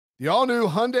The all-new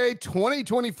Hyundai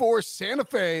 2024 Santa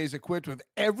Fe is equipped with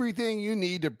everything you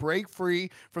need to break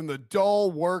free from the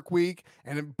dull work week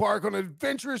and embark on an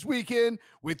adventurous weekend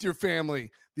with your family.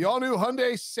 The all-new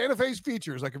Hyundai Santa Fe's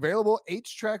features like available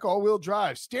H-Track all-wheel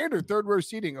drive, standard third-row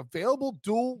seating, available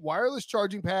dual wireless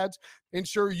charging pads,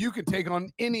 ensure you can take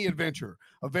on any adventure.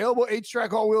 Available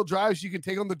H-Track all-wheel drives, you can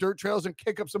take on the dirt trails and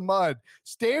kick up some mud.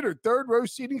 Standard third-row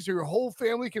seating so your whole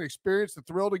family can experience the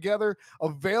thrill together.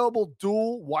 Available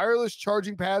dual wireless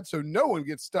charging pads so no one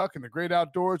gets stuck in the great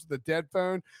outdoors with a dead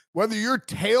phone. Whether you're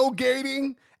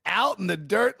tailgating out in the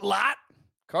dirt lot,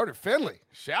 Carter Finley,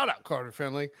 shout out Carter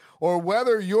Finley, or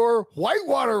whether you're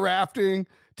whitewater rafting,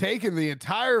 taking the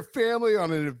entire family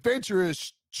on an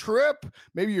adventurous trip,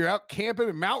 maybe you're out camping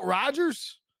in Mount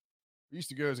Rogers. I used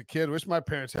to go as a kid. Wish my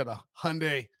parents had a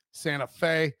Hyundai Santa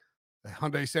Fe. The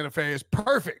Hyundai Santa Fe is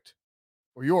perfect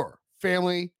for your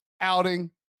family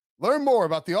outing. Learn more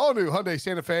about the all-new Hyundai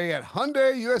Santa Fe at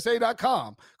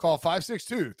HyundaiUSA.com. Call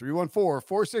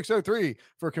 562-314-4603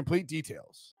 for complete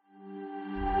details.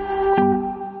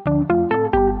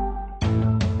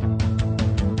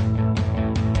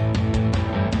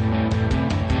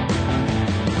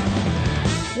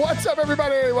 What's up,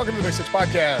 everybody? Welcome to the Big Six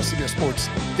Podcast, CBS Sports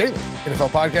Daily NFL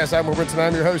Podcast. I'm Will Brinson.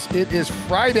 I'm your host. It is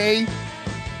Friday,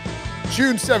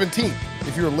 June 17th.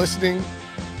 If you're listening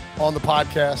on the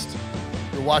podcast,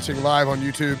 you're watching live on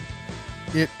YouTube,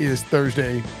 it is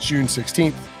Thursday, June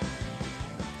 16th.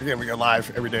 Again, we go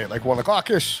live every day at like 1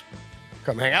 o'clock-ish.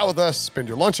 Come hang out with us, spend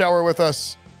your lunch hour with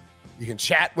us. You can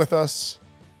chat with us.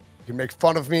 You can make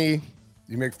fun of me.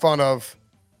 You make fun of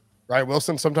Ryan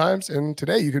Wilson sometimes, and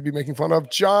today you could be making fun of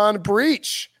John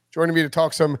Breech, joining me to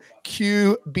talk some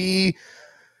QB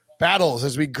battles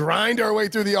as we grind our way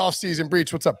through the offseason.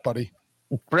 Breech, what's up, buddy?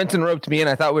 Brenton roped me in.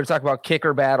 I thought we were talking about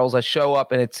kicker battles. I show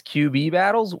up and it's QB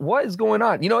battles. What is going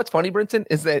on? You know what's funny, Brenton,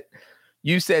 is that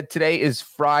you said today is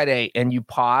Friday and you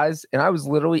pause, and I was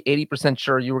literally 80%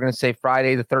 sure you were going to say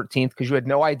Friday the 13th because you had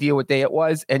no idea what day it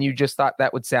was, and you just thought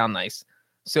that would sound nice.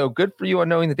 So good for you on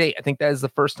knowing the date. I think that is the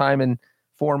first time in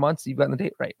 4 months you've gotten the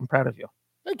date right. I'm proud of you.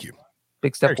 Thank you.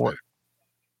 Big step forward.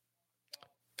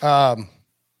 Sorry.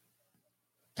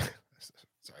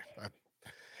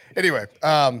 Anyway,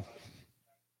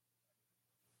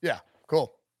 yeah,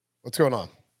 cool. What's going on?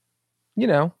 You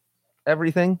know,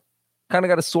 everything. Kind of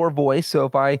got a sore voice, so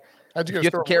if I How'd you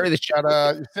have to carry the shot,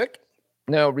 you sick?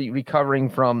 No,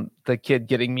 recovering from the kid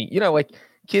getting me. You know, like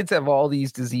kids have all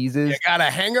these diseases. You got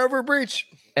a hangover, Breech?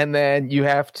 And then you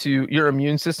have to, your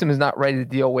immune system is not ready to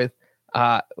deal with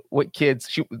what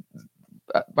kids.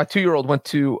 My 2-year-old went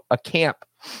to a camp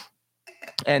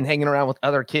and hanging around with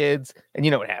other kids, and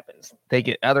you know what happens. They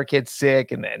get other kids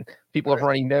sick, and then people have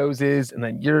running noses, and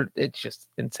then it's just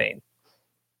insane.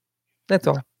 That's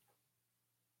all.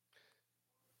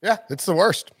 Yeah, it's the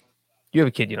worst. You have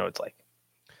a kid, you know what it's like.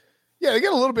 Yeah, they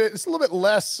get it's a little bit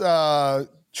less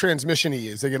transmission-y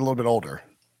as they get a little bit older,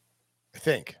 I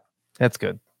think. That's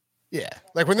good. Yeah.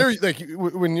 Like when they're like,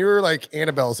 when you're like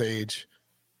Annabelle's age,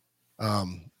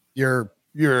 you're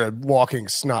a walking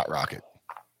snot rocket.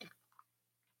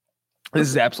 This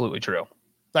is absolutely true.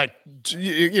 Like,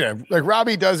 you know, like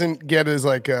Robbie doesn't get as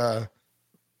like,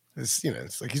 it's, you know,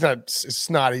 it's like, he's not as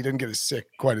snotty. He doesn't get as sick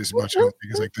quite as much, I don't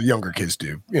think, as like the younger kids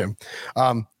do. You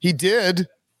know, he did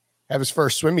have his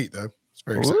first swim meet though. It's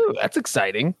very exciting. Ooh, that's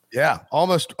exciting. Yeah.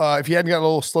 Almost, if he hadn't got a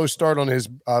little slow start on his,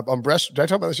 on breast, did I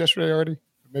talk about this yesterday already?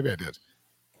 Maybe I did.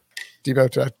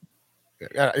 Debo, you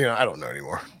know, I don't know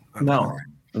anymore. No.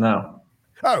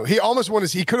 Oh, he almost won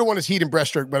he could have won his heat in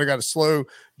breaststroke, but I got a slow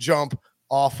jump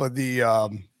off of the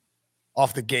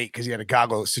gate because he had a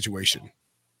goggle situation.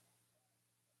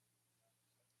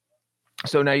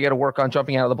 So now you got to work on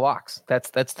jumping out of the blocks.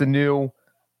 That's the new.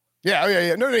 Yeah. Oh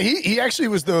yeah. No. He actually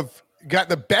got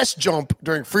the best jump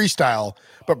during freestyle,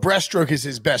 but breaststroke is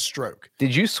his best stroke.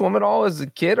 Did you swim at all as a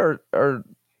kid or?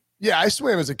 Yeah, I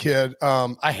swam as a kid.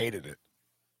 I hated it.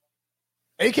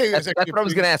 AK that's what I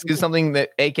was going to ask. Is something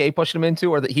that AK pushed him into,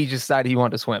 or that he just decided he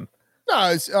wanted to swim? No,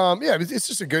 it's it's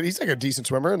just he's like a decent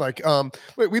swimmer. And like,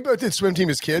 we both did swim team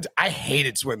as kids. I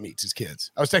hated swim meets as kids.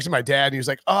 I was texting my dad and he was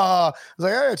like, I was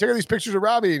like, hey, check out these pictures of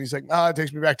Robbie. And he's like, it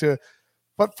takes me back to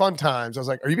what fun times. I was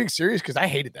like, are you being serious? Because I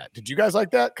hated that. Did you guys like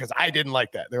that? Because I didn't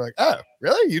like that. They're like, oh,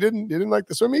 really? You didn't like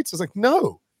the swim meets? I was like,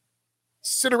 no.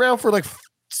 Sit around for like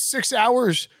 6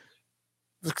 hours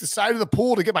the side of the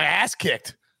pool to get my ass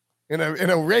kicked in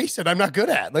a race that I'm not good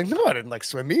at. Like, no, I didn't like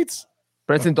swim meets.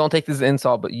 Brenton, don't take this as an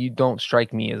insult, but you don't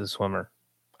strike me as a swimmer.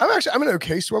 I'm an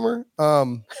okay swimmer.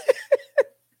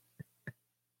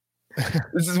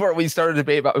 This is where we started a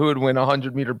debate about who would win a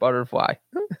 100-meter butterfly.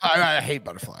 I hate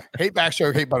butterfly. Hate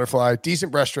backstroke, hate butterfly.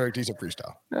 Decent breaststroke, decent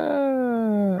freestyle.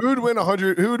 Who would win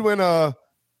 100? Who would win a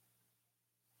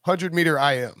 100-meter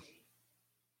IM?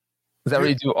 Is that where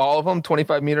you do all of them?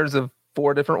 25 meters of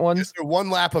 4 different ones? Just one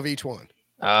lap of each one.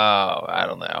 Oh, I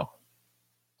don't know.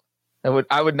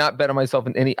 I would not bet on myself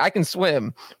in any. I can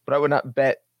swim, but I would not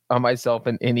bet on myself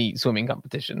in any swimming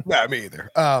competition. No, me either.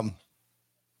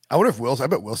 I wonder if Wilson. I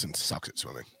bet Wilson sucks at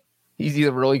swimming. He's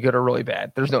either really good or really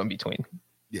bad. There's no in between.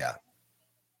 Yeah,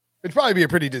 it'd probably be a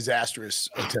pretty disastrous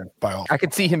attempt by all. I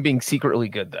could see him being secretly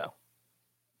good though.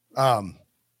 I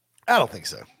don't think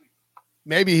so.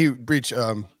 Maybe he breached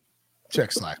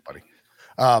check Slack, buddy.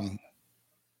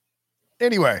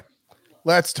 Anyway,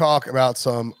 let's talk about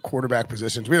some quarterback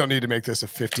positions. We don't need to make this a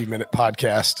 50-minute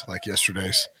podcast like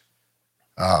yesterday's.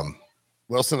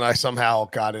 Wilson and I somehow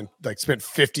spent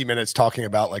 50 minutes talking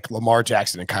about like Lamar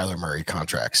Jackson and Kyler Murray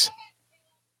contracts.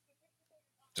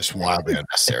 Just wildly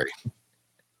unnecessary.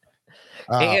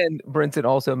 And Brinson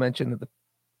also mentioned that the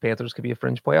Panthers could be a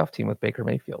fringe playoff team with Baker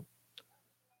Mayfield.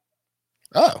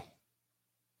 Oh.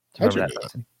 Do you remember that,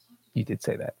 Brinson? You did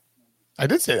say that. I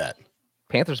did say that.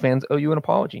 Panthers fans owe you an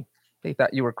apology. They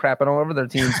thought you were crapping all over their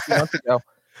team 2 months ago.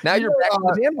 Now you're back on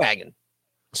the bandwagon.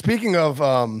 Speaking of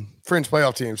fringe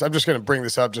playoff teams, I'm just going to bring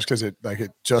this up just because it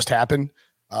just happened.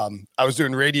 I was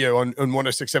doing radio on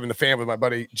 106.7 The Fan with my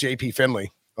buddy JP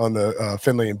Finley on the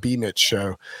Finley and B Mitch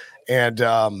show, and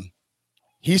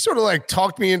he sort of like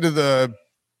talked me into the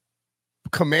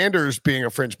Commanders being a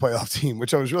fringe playoff team,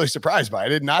 which I was really surprised by. I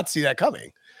did not see that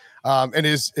coming. And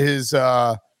he's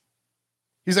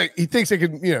like, he thinks they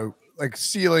could, like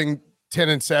ceiling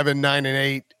 10-7,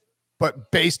 9-8.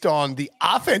 But based on the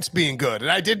offense being good,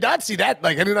 and I did not see that.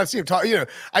 Like, I did not see him talk.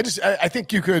 I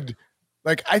think you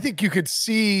could,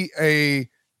 see a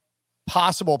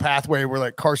possible pathway where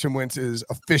like Carson Wentz is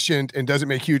efficient and doesn't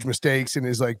make huge mistakes and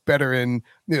is like better in.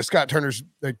 Scott Turner's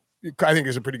like, I think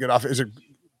is a pretty good is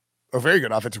a very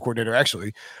good offensive coordinator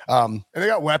actually. And they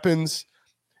got weapons.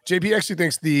 JP actually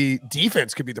thinks the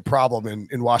defense could be the problem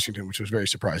in Washington, which was very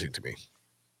surprising to me.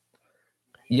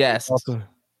 Yes.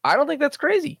 I don't think that's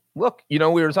crazy. Look, we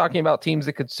were talking about teams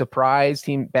that could surprise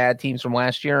bad teams from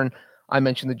last year. And I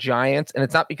mentioned the Giants, and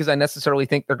it's not because I necessarily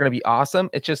think they're going to be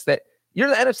awesome. It's just that you're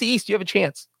the NFC East. You have a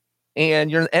chance, and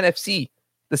you're in the NFC.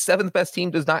 The 7th best team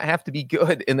does not have to be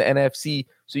good in the NFC.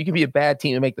 So you can be a bad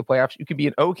team and make the playoffs. You could be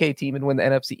an okay team and win the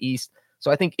NFC East. So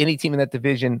I think any team in that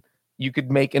division, you could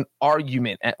make an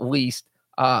argument at least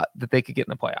that they could get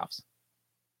in the playoffs.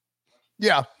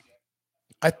 Yeah.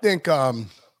 I think,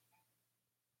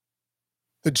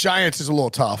 the Giants is a little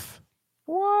tough.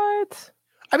 What?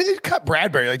 I mean, they cut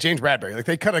Bradbury, like James Bradbury. Like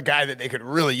they cut a guy that they could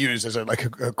really use as a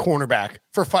cornerback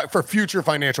for future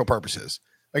financial purposes.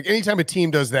 Like anytime a team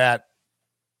does that,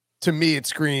 to me, it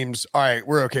screams, all right,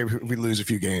 we're okay if we lose a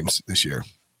few games this year.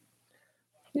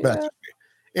 Yeah.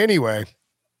 Anyway.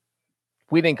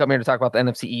 We didn't come here to talk about the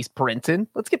NFC East, Brinton.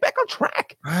 Let's get back on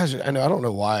track. I know. I don't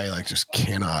know why I just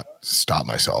cannot stop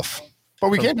myself. But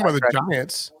we can't talk about the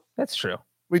Giants. That's true.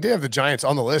 We did have the Giants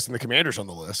on the list and the Commanders on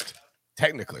the list,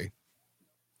 technically.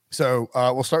 So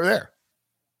we'll start there.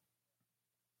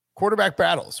 Quarterback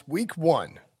battles, week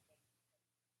 1.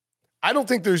 I don't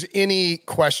think there's any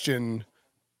question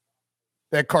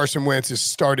that Carson Wentz is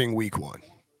starting week 1.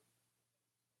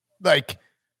 Like,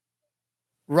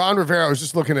 Ron Rivera, I was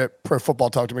just looking at Pro Football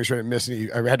Talk to make sure I didn't miss any.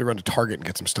 I had to run to Target and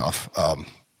get some stuff,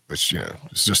 which,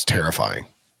 it's just terrifying.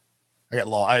 I get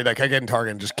lost. I get in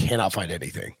Target and just cannot find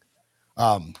anything.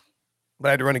 But I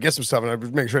had to run and get some stuff, and I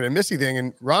was making sure I didn't miss anything.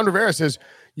 And Ron Rivera says,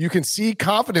 you can see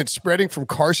confidence spreading from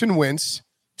Carson Wentz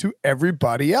to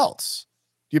everybody else.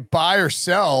 Do you buy or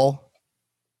sell?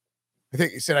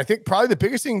 He said probably the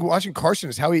biggest thing watching Carson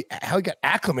is how he got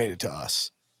acclimated to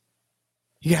us.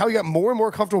 How he got more and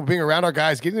more comfortable being around our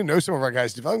guys, getting to know some of our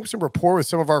guys, developing some rapport with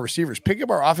some of our receivers, picking up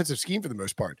our offensive scheme for the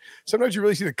most part. Sometimes you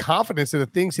really see the confidence in the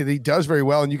things that he does very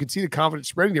well, and you can see the confidence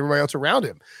spreading to everybody else around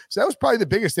him. So that was probably the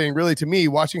biggest thing, really, to me,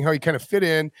 watching how he kind of fit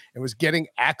in and was getting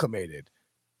acclimated.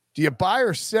 Do you buy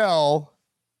or sell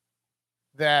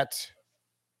that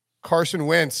Carson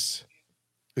Wentz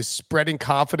is spreading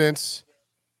confidence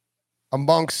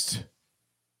amongst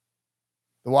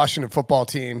the Washington football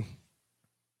team?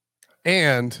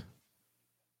 And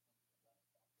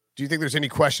do you think there's any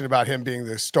question about him being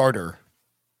the starter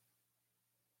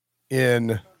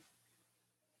in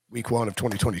week 1 of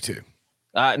 2022?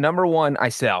 Number 1, I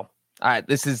sell.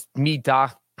 This is me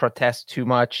protest too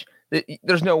much.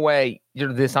 There's no way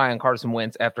you're this high on Carson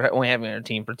Wentz after only having a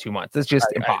team for 2 months. It's just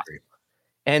impossible.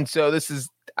 And so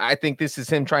I think this is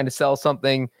him trying to sell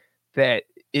something that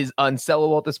is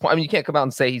unsellable at this point. I mean, you can't come out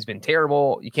and say he's been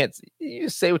terrible. You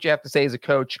just say what you have to say as a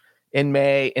coach in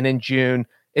May and in June.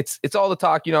 It's all the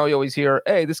talk, you always hear,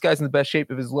 hey, this guy's in the best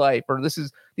shape of his life, or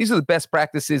these are the best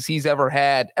practices he's ever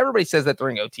had. Everybody says that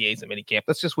during OTAs and minicamp.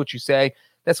 That's just what you say.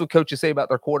 That's what coaches say about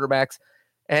their quarterbacks.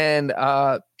 And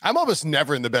I'm almost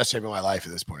never in the best shape of my life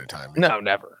at this point in time. No,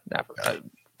 never.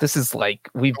 This is like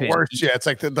we've been worst. Yeah, it's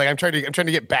like I'm trying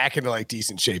to get back into like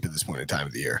decent shape at this point in time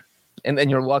of the year. And then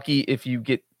you're lucky if you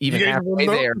get even halfway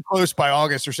there, close by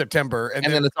August or September, and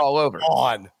then it's all over,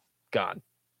 gone.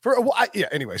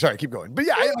 Anyway, sorry, keep going. But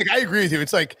yeah, I agree with you.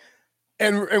 It's like,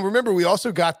 and remember, we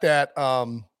also got that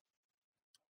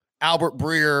Albert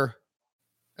Breer,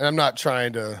 and I'm not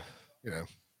trying to,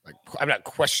 I'm not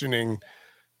questioning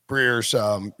Breer's,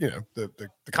 the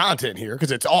content here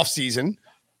because it's off season,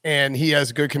 and he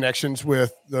has good connections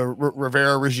with the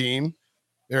Rivera regime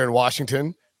there in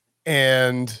Washington,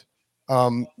 and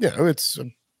it's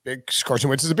a big Carson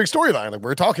Wentz is a big storyline. Like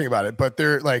we're talking about it, but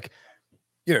they're like,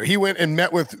 he went and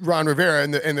met with Ron Rivera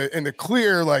and the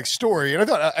clear like story. And I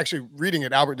thought actually reading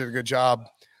it, Albert did a good job,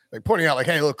 like pointing out like,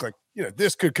 hey, look, like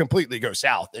this could completely go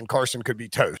south and Carson could be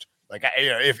toast. Like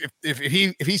if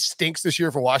he stinks this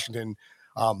year for Washington,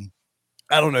 I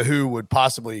don't know who would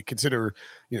possibly consider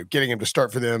getting him to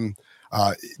start for them.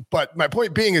 But my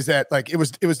point being is that like it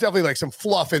was definitely like some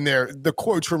fluff in there. The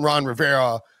quotes from Ron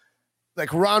Rivera.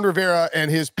 Like Ron Rivera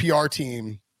and his PR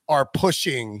team are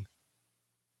pushing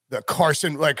the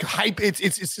Carson like hype.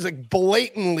 It's like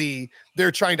blatantly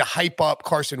they're trying to hype up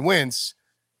Carson Wentz,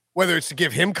 whether it's to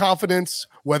give him confidence,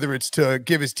 whether it's to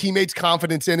give his teammates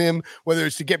confidence in him, whether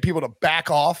it's to get people to back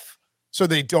off so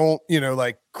they don't,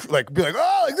 like be like,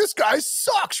 oh, like this guy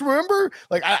sucks. Remember?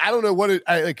 Like I don't know what it.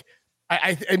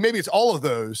 And maybe it's all of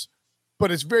those,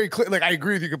 but it's very clear. Like I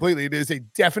agree with you completely. It is a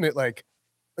definite like.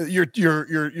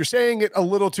 You're saying it a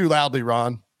little too loudly,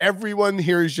 Ron. Everyone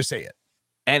hears you say it.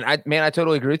 And I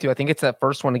totally agree with you. I think it's that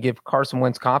first one to give Carson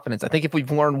Wentz confidence. I think if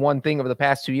we've learned one thing over the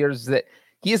past 2 years is that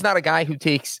he is not a guy who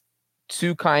takes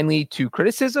too kindly to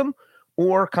criticism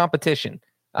or competition.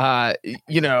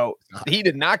 He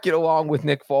did not get along with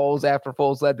Nick Foles after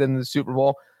Foles led them to the Super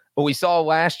Bowl. But we saw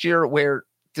last year where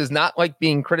does not like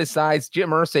being criticized. Jim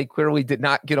Irsay clearly did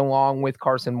not get along with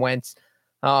Carson Wentz.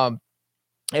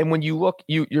 And when you look,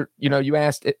 you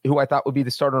asked who I thought would be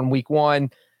the starter in week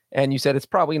one, and you said it's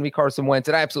probably going to be Carson Wentz.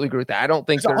 And I absolutely agree with that. I don't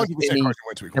think there's any,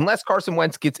 unless Carson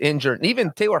Wentz gets injured. And even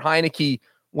Taylor Heineke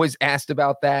was asked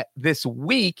about that this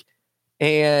week,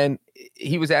 and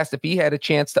he was asked if he had a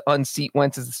chance to unseat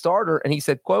Wentz as the starter. And he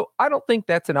said, quote, I don't think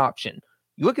that's an option.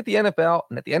 You look at the NFL,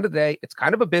 and at the end of the day, it's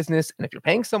kind of a business. And if you're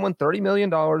paying someone $30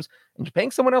 million and you're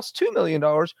paying someone else $2 million,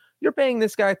 you're paying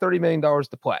this guy $30 million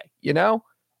to play,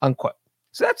 unquote.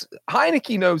 So that's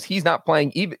Heineke knows he's not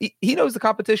playing. Even he knows the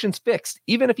competition's fixed.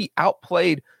 Even if he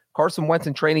outplayed Carson Wentz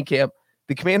in training camp,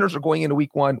 the Commanders are going into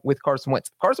week one with Carson Wentz.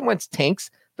 If Carson Wentz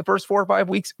tanks the first 4 or 5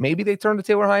 weeks, maybe they turn to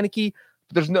Taylor Heineke.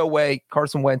 But there's no way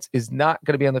Carson Wentz is not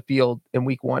going to be on the field in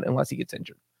week one unless he gets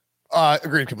injured.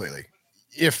 Agreed completely.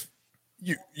 If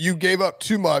you gave up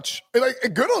too much, like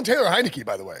good on Taylor Heineke,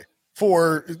 by the way,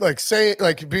 for like saying,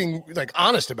 like being like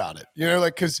honest about it,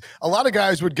 like, cause a lot of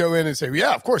guys would go in and say,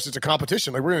 yeah, of course it's a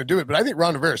competition. Like we're going to do it. But I think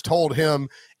Ron Rivera's told him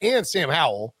and Sam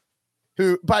Howell,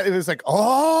 but it was like,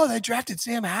 oh, they drafted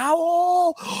Sam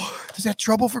Howell. Is that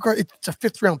trouble for it's a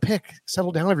 5th round pick.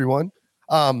 Settle down, everyone.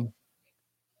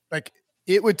 Like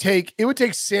it would take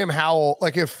Sam Howell.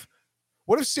 Like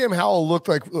what if Sam Howell looked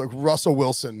like Russell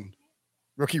Wilson,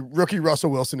 rookie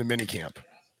Russell Wilson in minicamp?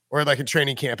 Or like in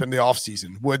training camp in the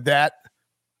offseason,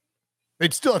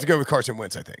 they'd still have to go with Carson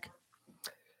Wentz, I think.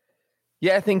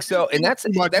 Yeah, I think so. And that's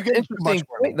an interesting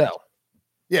point, though.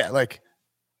 Yeah, like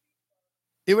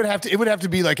it would have to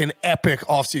be like an epic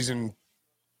offseason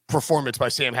performance by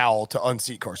Sam Howell to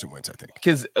unseat Carson Wentz, I think.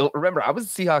 Because remember, I was a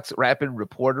Seahawks Rapid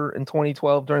reporter in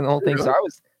 2012 during the whole thing. So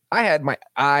I had my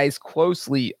eyes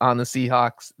closely on the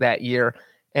Seahawks that year.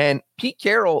 And Pete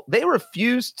Carroll, they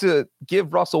refused to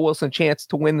give Russell Wilson a chance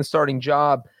to win the starting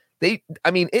job.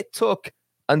 It took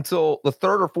until the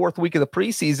 3rd or 4th week of the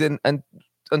preseason and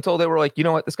until they were like, you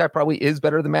know what, this guy probably is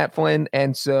better than Matt Flynn.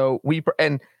 And so they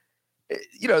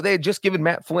had just given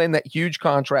Matt Flynn that huge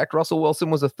contract. Russell Wilson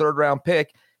was a 3rd round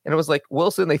pick. And it was like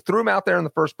Wilson, they threw him out there in the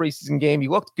first preseason game. He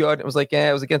looked good. It was like,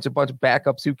 it was against a bunch of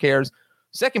backups. Who cares?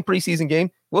 Second preseason game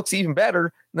looks even better.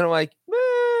 And then I'm like,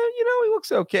 he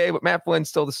looks okay, but Matt Flynn's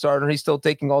still the starter. He's still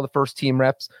taking all the first team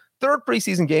reps. 3rd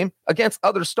preseason game against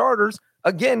other starters,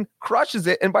 again, crushes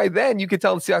it. And by then you could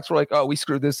tell the Seahawks were like, oh, we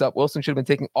screwed this up. Wilson should have been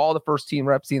taking all the first team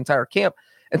reps the entire camp.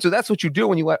 And so that's what you do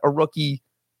when you let a rookie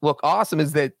look awesome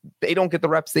is that they don't get the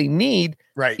reps they need,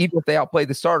 Right. even if they outplay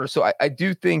the starter. So I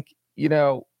do think,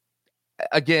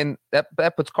 again,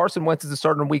 that puts Carson Wentz as the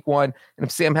starter in week 1. And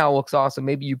if Sam Howell looks awesome,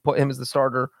 maybe you put him as the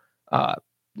starter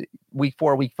week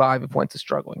 4, week 5 if Wentz is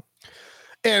struggling.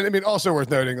 And I mean, also worth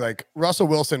noting, like Russell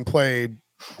Wilson played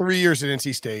 3 years at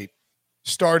NC State,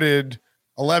 started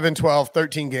 11, 12,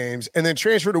 13 games, and then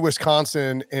transferred to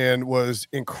Wisconsin and was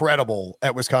incredible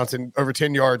at Wisconsin, over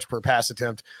 10 yards per pass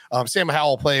attempt. Sam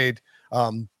Howell played,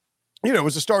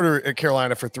 was a starter at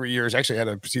Carolina for 3 years. Actually had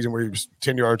a season where he was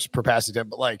 10 yards per pass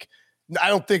attempt, but like, I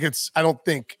don't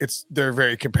think they're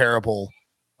very comparable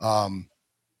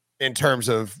in terms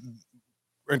of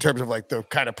like the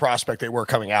kind of prospect they were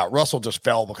coming out. Russell just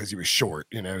fell because he was short,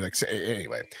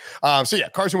 anyway. So yeah,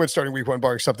 Carson Wentz starting week 1,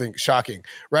 barring something shocking.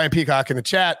 Ryan Peacock in the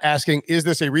chat asking, is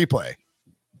this a replay?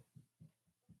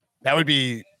 That would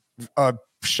be a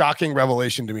shocking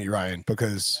revelation to me, Ryan,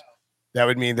 because that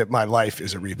would mean that my life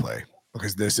is a replay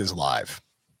because this is live.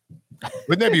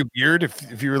 Wouldn't that be weird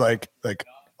if you were like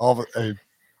all of a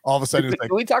sudden it's like,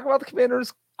 can we talk about the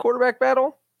Commanders quarterback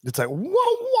battle? It's like,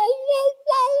 whoa.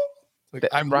 Like,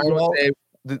 Ryan would say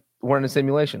we're in a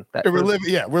simulation.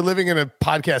 We're living in a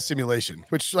podcast simulation,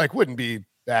 which like wouldn't be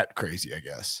that crazy, I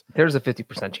guess. There's a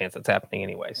 50% chance that's happening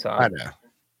anyway. So I know.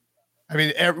 I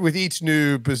mean, with each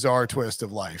new bizarre twist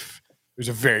of life, there's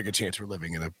a very good chance we're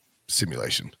living in a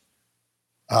simulation.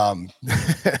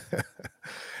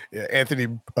 Yeah, Anthony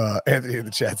in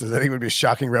the chat says I think it would be a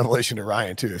shocking revelation to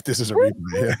Ryan too if this is a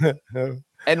replay.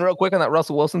 And real quick on that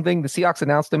Russell Wilson thing, the Seahawks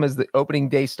announced him as the opening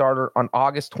day starter on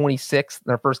August 26th.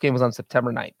 Their first game was on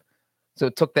September 9th. So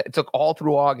it took all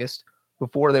through August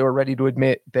before they were ready to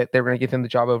admit that they were going to give him the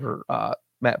job over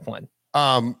Matt Flynn.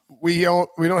 We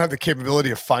don't have the capability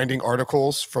of finding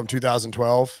articles from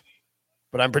 2012,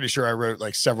 but I'm pretty sure I wrote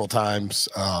like several times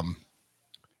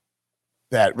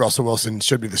that Russell Wilson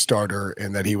should be the starter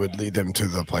and that he would lead them to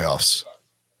the playoffs.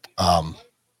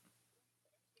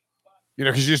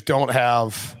 Because you just don't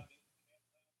have,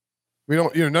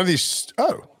 none of these.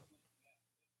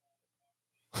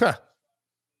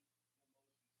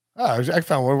 I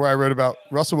found one where I wrote about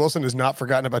Russell Wilson has not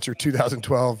forgotten about your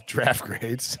 2012 draft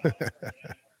grades.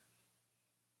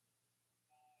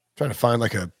 Trying to find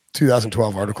like a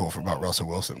 2012 article about Russell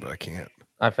Wilson, but I can't.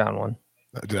 I found one.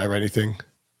 Did I write anything?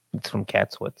 It's from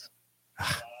Katzwitz.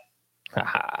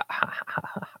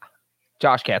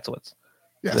 Josh Katzwitz.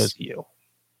 Yes. Those you.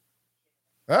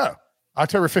 Oh,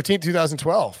 October 15th,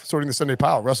 2012. Sorting the Sunday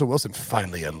pile. Russell Wilson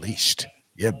finally unleashed.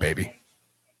 Yeah, baby.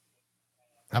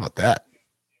 How about that?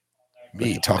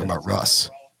 Me talking about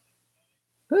Russ.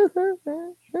 I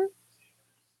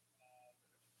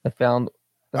found.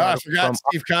 I forgot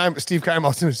Steve Keim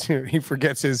also he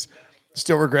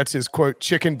still regrets his quote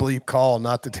chicken bleep call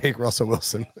not to take Russell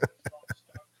Wilson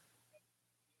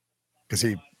because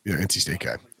he NC State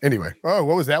guy. Anyway, what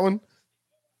was that one?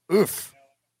 Oof.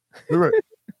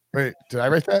 Wait, did I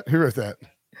write that? Who wrote that?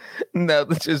 No,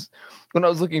 that's just when I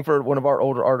was looking for one of our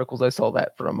older articles, I saw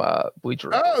that from Bleacher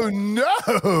Report. Oh no,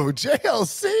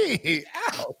 JLC!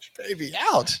 Ouch, baby,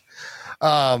 ouch.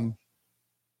 The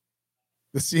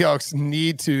Seahawks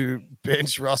need to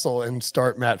bench Russell and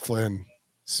start Matt Flynn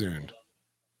soon.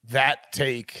 That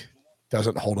take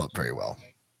doesn't hold up very well.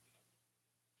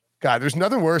 God, there's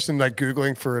nothing worse than like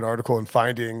Googling for an article and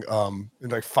finding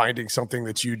something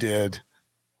that you did,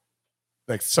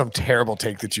 like some terrible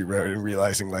take that you wrote and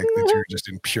realizing like that you're just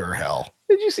in pure hell.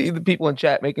 Did you see the people in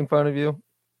chat making fun of you?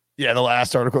 Yeah, the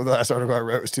last article I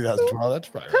wrote was 2012. That's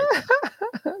probably right.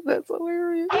 That's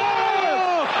hilarious.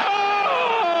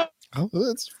 Oh,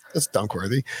 that's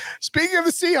dunk-worthy. Speaking of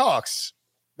the Seahawks,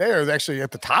 they are actually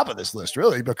at the top of this list,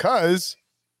 really, because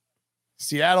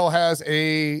Seattle has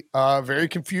a very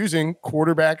confusing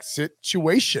quarterback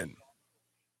situation.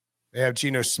 They have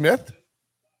Geno Smith.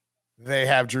 They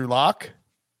have Drew Lock.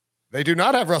 They do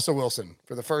not have Russell Wilson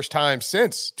for the first time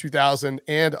since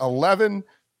 2011.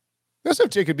 They also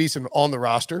have Jacob Eason on the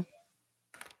roster.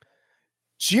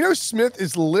 Geno Smith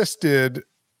is listed.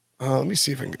 Let me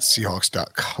see if I can get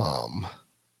Seahawks.com.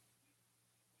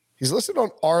 He's listed on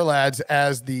Ourlads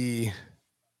as the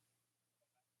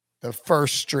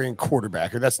first string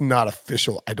quarterback. That's not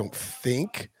official, I don't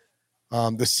think.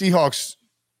 The Seahawks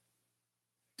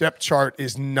depth chart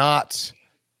is not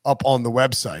up on the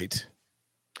website.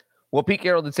 Well, Pete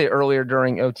Carroll did say earlier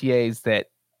during OTAs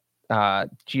that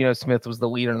Geno Smith was the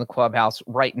leader in the clubhouse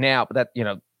right now, but that,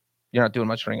 you're not doing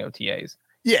much during OTAs.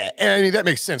 Yeah, and I mean, that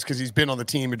makes sense because he's been on the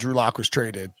team and Drew Lock was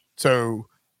traded. So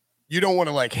you don't want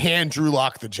to like hand Drew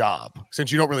Lock the job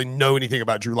since you don't really know anything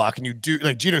about Drew Lock. And you do,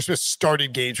 like, Geno Smith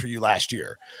started games for you last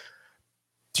year.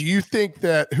 Do you think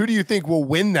who do you think will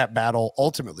win that battle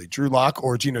ultimately, Drew Lock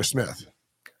or Geno Smith?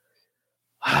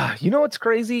 You know what's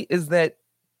crazy is that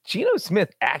Geno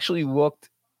Smith actually looked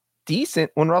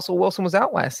decent when Russell Wilson was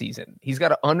out last season. He's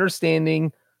got an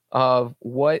understanding of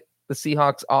what the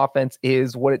Seahawks offense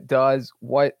is, what it does,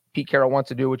 what Pete Carroll wants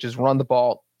to do, which is run the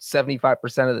ball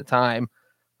 75% of the time.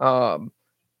 And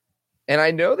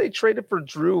I know they traded for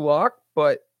Drew Lock,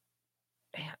 but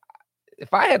man,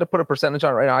 if I had to put a percentage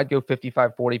on it right now, I'd go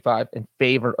 55-45 in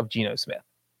favor of Geno Smith.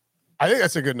 I think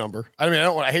that's a good number. I mean,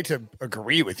 I hate to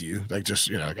agree with you. Like, just,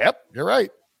 yep, you're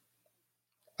right.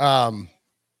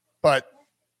 But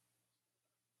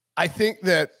I think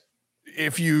that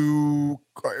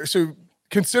so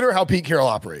consider how Pete Carroll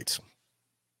operates.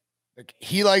 Like,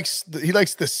 he likes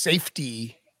the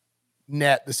safety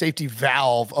net, the safety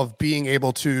valve of being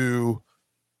able to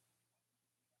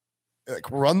like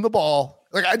run the ball.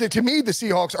 Like, to me, the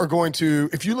Seahawks are going to,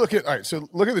 if you look at, all right, so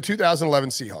look at the 2011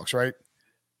 Seahawks, right?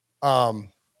 I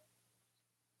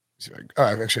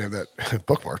actually have that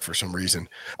bookmarked for some reason.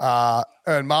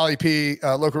 And Molly P,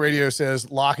 local radio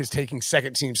says Locke is taking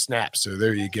second team snaps. So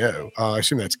there you go. I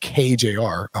assume that's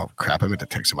KJR. Oh crap. I meant to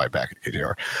text somebody back at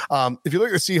KJR. If you look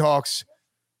at the Seahawks,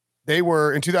 they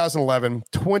were in 2011,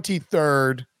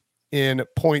 23rd in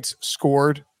points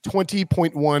scored,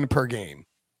 20.1 per game.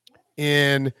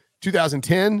 In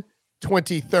 2010,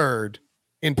 23rd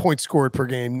in points scored per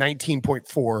game,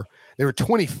 19.4. They were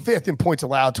 25th in points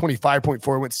allowed,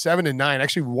 25.4. Went 7-9.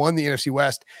 Actually won the NFC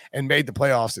West and made the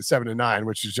playoffs at 7-9,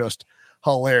 which is just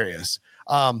hilarious.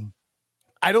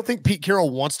 I don't think Pete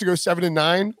Carroll wants to go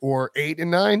 7-9 or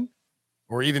 8-9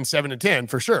 or even 7-10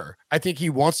 for sure. I think he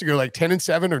wants to go like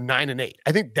 10-7 or 9-8.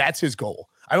 I think that's his goal.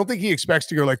 I don't think he expects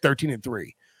to go like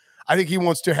 13-3. I think he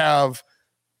wants to have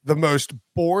the most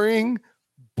boring,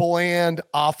 bland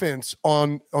offense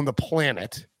on the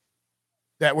planet,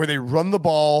 that where they run the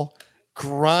ball,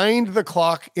 grind the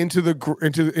clock into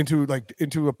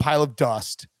a pile of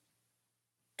dust,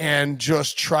 and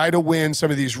just try to win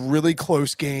some of these really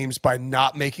close games by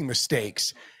not making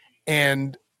mistakes.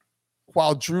 And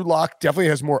while Drew Lock definitely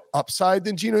has more upside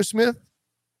than Geno Smith,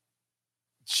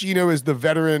 Geno is the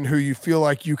veteran who you feel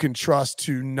like you can trust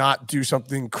to not do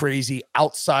something crazy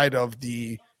outside of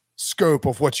the scope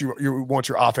of what you want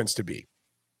your offense to be.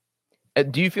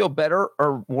 Do you feel better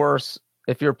or worse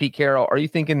if you're Pete Carroll? Are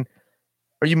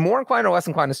you more inclined or less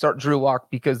inclined to start Drew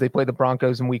Lock because they play the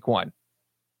Broncos in week 1?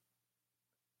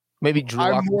 Maybe Drew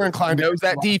Lock more inclined knows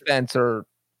that defense, or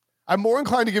I'm more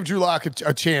inclined to give Drew Lock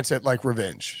a chance at like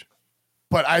revenge.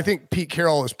 But I think Pete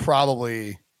Carroll is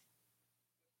probably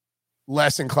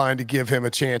less inclined to give him a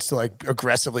chance to like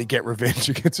aggressively get revenge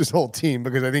against his whole team,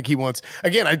 because I think he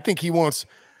wants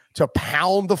to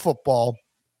pound the football.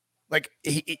 Like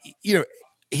he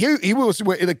will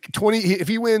like 20. If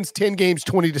he wins 10 games,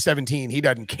 20-17, he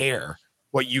doesn't care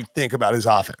what you think about his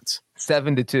offense.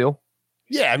 7-2.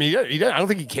 Yeah, I mean, I don't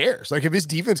think he cares. Like, if his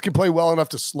defense can play well enough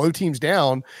to slow teams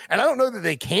down, and I don't know that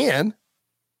they can.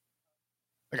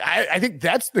 Like, I think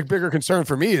that's the bigger concern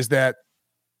for me, is that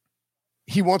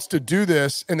he wants to do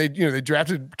this, and they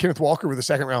drafted Kenneth Walker with a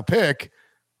 2nd round pick.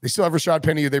 They still have Rashad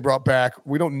Penny, who they brought back.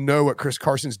 We don't know what Chris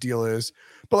Carson's deal is,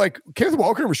 but like Kenneth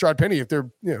Walker and Rashad Penny, if they're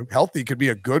healthy, could be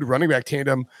a good running back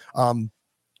tandem.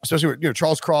 Especially with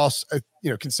Charles Cross,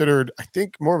 considered, I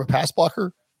think, more of a pass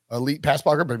blocker, elite pass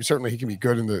blocker, but certainly he can be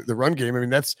good in the run game. I mean,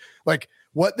 that's like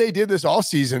what they did this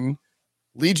offseason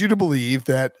leads you to believe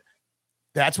that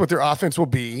that's what their offense will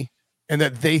be, and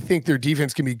that they think their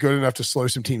defense can be good enough to slow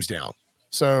some teams down.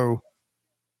 So,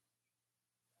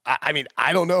 I mean,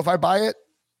 I don't know if I buy it,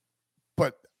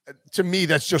 but to me,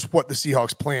 that's just what the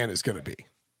Seahawks plan is going to be.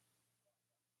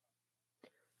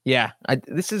 Yeah,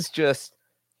 this is just.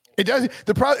 It does.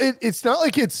 It's not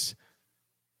like it's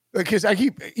like, because I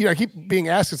keep being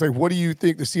asked, it's like, what do you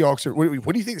think the Seahawks are?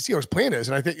 What do you think the Seahawks plan is?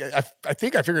 And I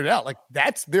think I figured it out. Like,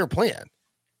 that's their plan.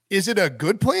 Is it a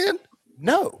good plan?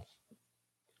 No.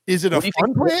 Is it a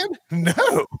fun plan?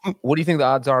 No. What do you think the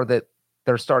odds are that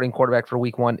their starting quarterback for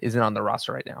week 1 isn't on the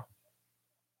roster right now?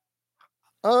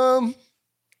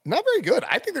 Not very good.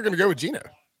 I think they're going to go with Geno.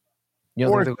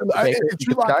 Or if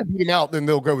Drew Lock can beat him out, then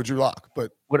they'll go with Drew Lock.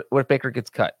 But what if Baker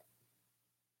gets cut?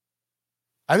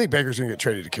 I think Baker's going to get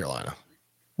traded to Carolina.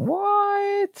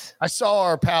 What? I saw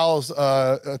our pals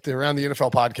at the Around the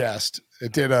NFL podcast.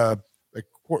 It did like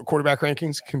quarterback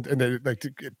rankings, and they like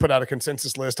put out a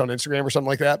consensus list on Instagram or something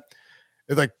like that.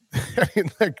 It's like, I mean,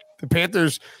 like the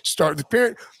Panthers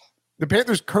the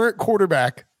Panthers' current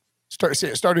quarterback,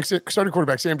 starting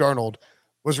quarterback Sam Darnold,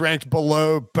 was ranked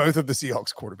below both of the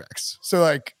Seahawks quarterbacks. So,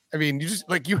 like, I mean,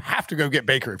 you have to go get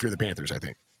Baker if you're the Panthers, I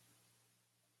think.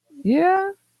 Yeah.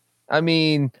 I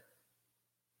mean,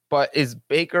 but is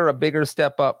Baker a bigger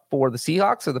step up for the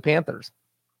Seahawks or the Panthers?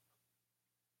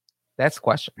 That's the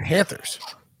question. Panthers.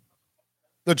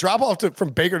 The drop off from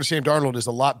Baker to Sam Darnold is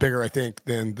a lot bigger, I think,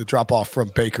 than the drop off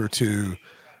from Baker to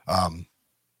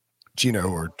Geno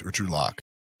or Drew Lock.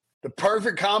 The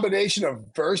perfect combination of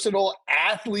versatile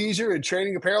athleisure and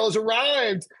training apparel has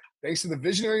arrived. Thanks to the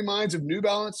visionary minds of New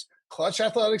Balance, Clutch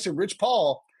Athletics, and Rich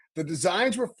Paul, the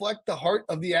designs reflect the heart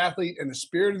of the athlete and the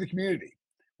spirit of the community.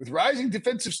 With rising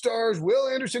defensive stars Will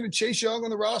Anderson and Chase Young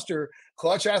on the roster,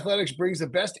 Clutch Athletics brings the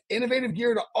best innovative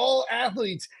gear to all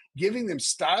athletes, giving them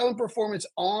style and performance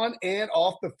on and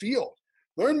off the field.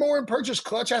 Learn more and purchase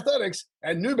Clutch Athletics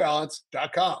at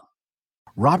newbalance.com.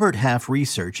 Robert Half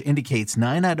research indicates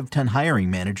 9 out of 10 hiring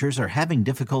managers are having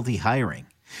difficulty hiring.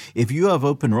 If you have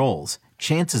open roles,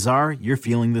 chances are you're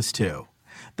feeling this too.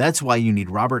 That's why you need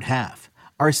Robert Half.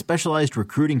 Our specialized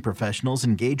recruiting professionals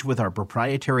engage with our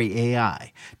proprietary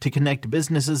AI to connect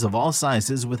businesses of all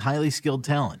sizes with highly skilled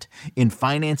talent in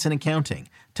finance and accounting,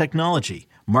 technology,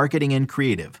 marketing and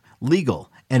creative,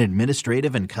 legal, and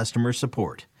administrative and customer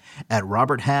support. At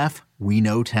Robert Half, we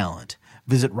know talent.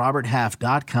 Visit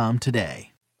roberthalf.com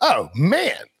today. Oh,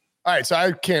 man. All right, so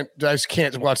I just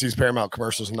can't watch these Paramount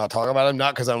commercials and not talk about them.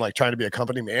 Not because I'm like trying to be a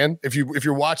company man. If you're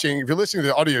listening to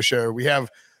the audio show, we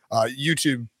have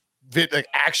YouTube like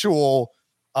actual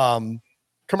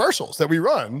commercials that we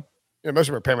run. You know, most of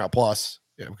them are Paramount Plus,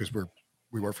 because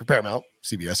we work for Paramount,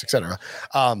 CBS, etc.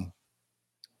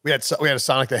 We had a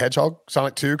Sonic the Hedgehog,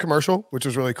 Sonic 2 commercial, which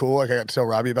was really cool. Like I got to tell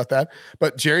Robbie about that.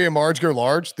 But Jerry and Marge Go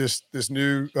Large, this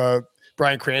new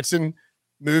Bryan Cranston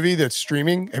movie that's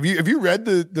streaming. Have you read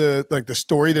the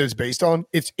story that it's based on?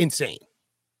 It's insane.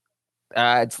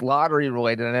 It's lottery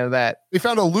related. I know that they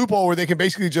found a loophole where they can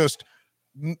basically just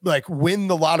like win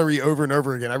the lottery over and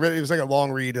over again. I read it was like a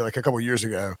long read like a couple of years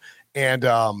ago, and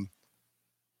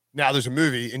now there's a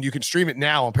movie, and you can stream it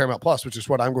now on Paramount Plus, which is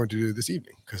what I'm going to do this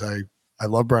evening because I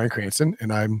love Bryan Cranston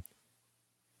and I'm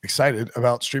excited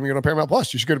about streaming it on Paramount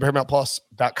Plus. You should go to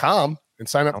ParamountPlus.com and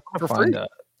sign up for free.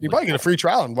 You might get a free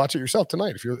trial and watch it yourself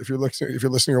tonight if you're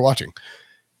listening or watching.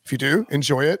 If you do,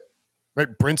 enjoy it.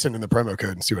 Write Brinson in the promo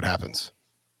code and see what happens.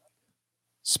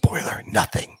 Spoiler,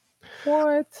 nothing.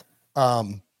 What?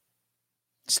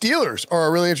 Steelers are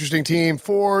a really interesting team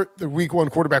for the week 1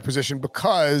 quarterback position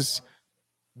because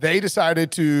they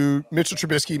decided to Mitchell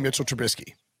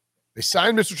Trubisky. They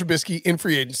signed Mitchell Trubisky in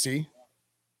free agency,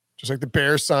 just like the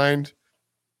Bears signed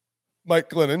Mike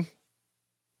Glennon.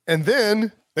 And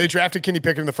then they drafted Kenny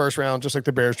Pickett in the first round, just like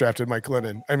the Bears drafted Mitchell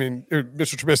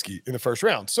Trubisky in the first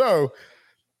round. So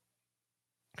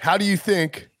how do you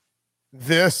think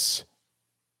this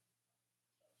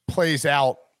plays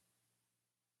out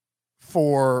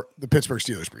for the Pittsburgh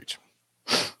Steelers breach?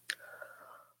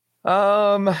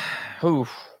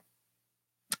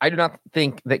 I do not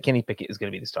think that Kenny Pickett is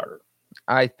going to be the starter.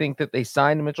 I think that they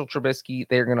signed Mitchell Trubisky.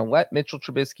 They're going to let Mitchell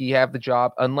Trubisky have the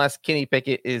job unless Kenny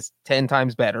Pickett is 10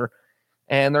 times better.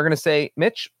 And they're going to say,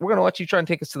 Mitch, we're going to let you try and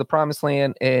take us to the promised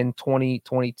land in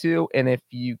 2022. And if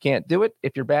you can't do it,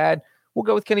 if you're bad, we'll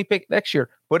go with Kenny Pickett next year.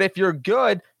 But if you're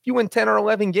good, if you win 10 or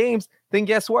 11 games, then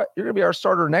guess what? You're going to be our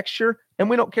starter next year. And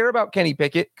we don't care about Kenny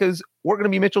Pickett because we're going to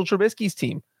be Mitchell Trubisky's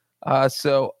team.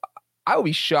 So I would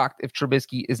be shocked if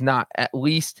Trubisky is not at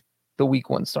least the week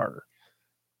 1 starter.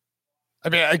 I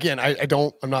mean, again,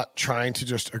 I'm not trying to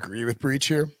just agree with Breach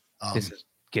here. This is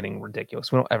getting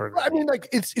ridiculous. We don't ever. I mean, like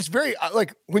it's very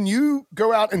like when you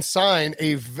go out and sign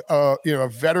a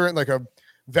veteran, like a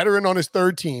veteran on his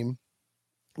 3rd team,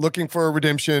 looking for a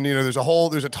redemption. There's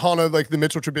a ton of like the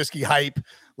Mitchell Trubisky hype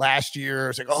last year.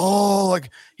 It's like, oh,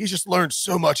 like he's just learned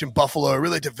so much in Buffalo,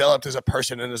 really developed as a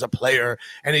person and as a player,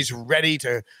 and he's ready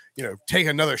to, take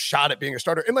another shot at being a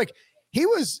starter. And like he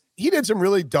did some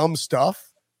really dumb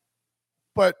stuff,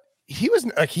 but he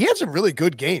had some really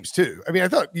good games too. I mean, I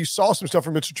thought you saw some stuff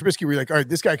from Mitchell Trubisky where you're like, all right,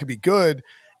 this guy could be good.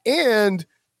 And,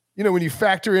 when you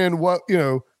factor in what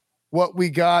we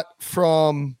got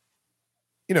from,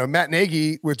 Matt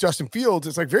Nagy with Justin Fields,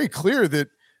 it's like very clear that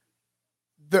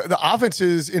the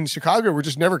offenses in Chicago were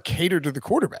just never catered to the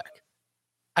quarterback.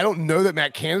 I don't know that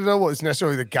Matt Canada was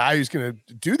necessarily the guy who's going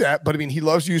to do that, but I mean, he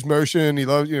loves to use motion. He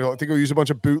loves, I think he'll use a bunch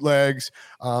of bootlegs.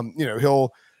 I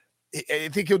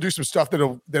think he'll do some stuff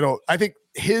that'll, I think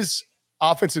his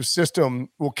offensive system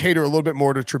will cater a little bit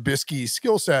more to Trubisky's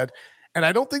skill set. And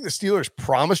I don't think the Steelers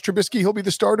promised Trubisky he'll be the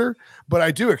starter, but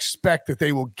I do expect that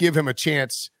they will give him a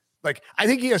chance. Like, I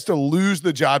think he has to lose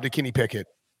the job to Kenny Pickett,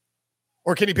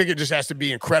 or Kenny Pickett just has to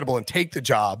be incredible and take the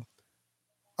job.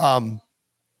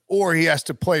 Or he has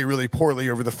to play really poorly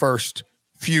over the first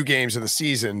few games of the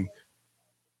season.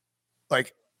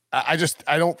 Like, I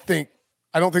don't think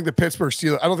the Pittsburgh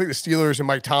Steelers. I don't think the Steelers and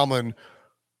Mike Tomlin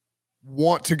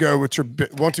want to go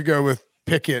with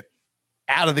Pickett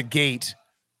out of the gate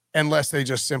unless they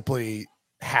just simply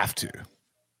have to.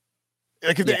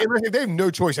 Like if they have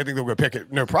no choice, I think they'll go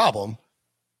Pickett, no problem.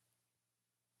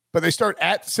 But they start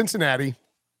at Cincinnati,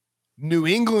 New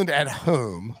England at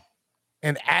home,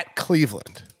 and at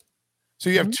Cleveland. So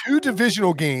you have two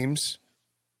divisional games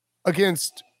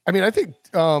against. I mean, I think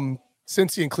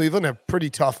Cincy and Cleveland have pretty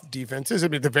tough defenses. I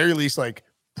mean, at the very least, like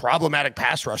problematic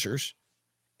pass rushers.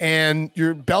 And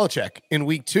you're Belichick in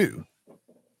week 2.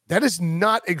 That is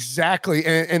not exactly,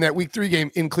 and that week 3 game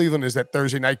in Cleveland is that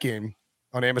Thursday night game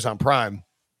on Amazon Prime.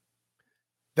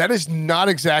 That is not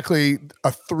exactly a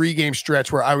 3-game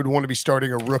stretch where I would want to be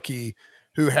starting a rookie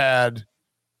who had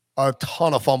a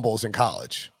ton of fumbles in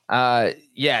college.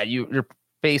 You're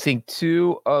facing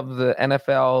 2 of the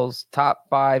NFL's top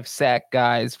 5 sack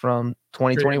guys from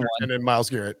 2021. And then Myles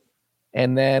Garrett.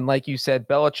 And then, like you said,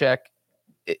 Belichick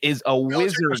is a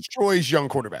wizard. Destroys young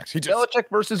quarterbacks. Belichick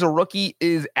versus a rookie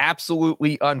is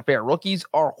absolutely unfair. Rookies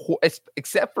are,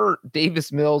 except for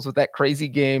Davis Mills with that crazy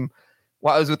game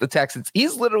while I was with the Texans.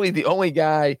 He's literally the only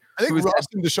guy. I think Russ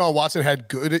and Deshaun Watson had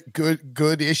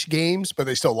good-ish games, but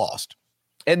they still lost.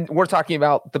 And we're talking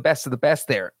about the best of the best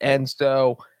there. And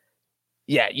so,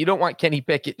 yeah, you don't want Kenny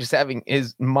Pickett just having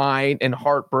his mind and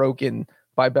heart broken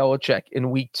by Belichick in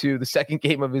week 2, the second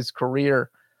game of his career.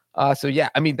 So, yeah,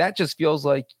 I mean, that just feels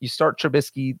like you start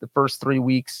Trubisky the first 3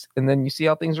 weeks, and then you see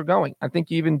how things are going. I think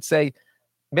you even say,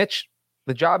 Mitch,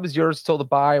 the job is yours till the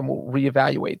bye, and we'll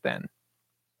reevaluate then.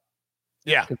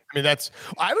 Yeah, I mean, I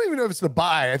don't even know if it's the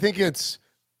bye. I think it's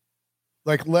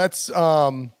like, let's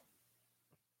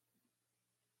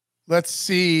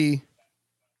see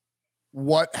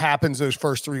what happens those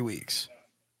first 3 weeks.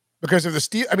 Because of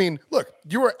I mean, look,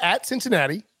 you were at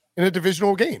Cincinnati in a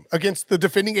divisional game against the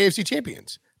defending AFC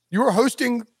champions. You were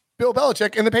hosting Bill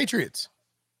Belichick and the Patriots.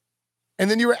 And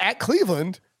then you were at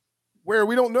Cleveland, where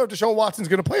we don't know if Deshaun Watson's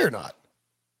going to play or not.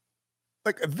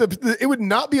 Like, it would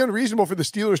not be unreasonable for the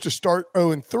Steelers to start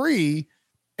 0-3,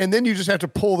 and then you just have to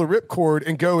pull the ripcord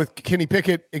and go with Kenny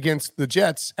Pickett against the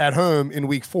Jets at home in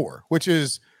week 4, which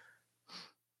is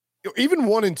even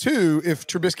 1-2. If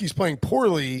Trubisky's playing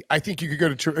poorly, I think you could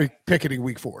go to Pickett in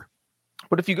week 4.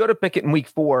 But if you go to Pickett in week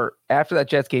 4, after that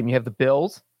Jets game, you have the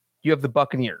Bills, you have the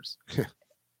Buccaneers.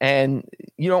 And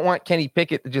you don't want Kenny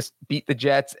Pickett to just beat the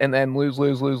Jets and then lose.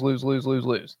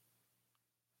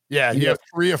 Yeah, you have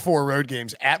 3 or 4 road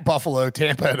games at Buffalo,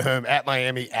 Tampa at home, at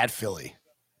Miami, at Philly.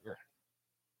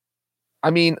 I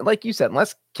mean, like you said,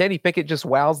 unless Kenny Pickett just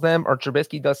wows them or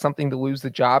Trubisky does something to lose the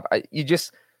job,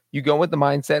 you go with the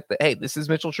mindset that, hey, this is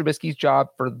Mitchell Trubisky's job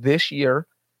for this year.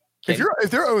 If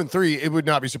they're 0-3, it would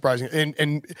not be surprising.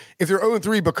 And if they're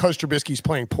 0-3 because Trubisky's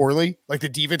playing poorly, like the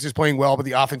defense is playing well, but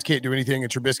the offense can't do anything,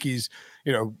 and Trubisky's,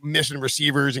 missing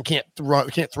receivers and can't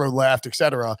throw left,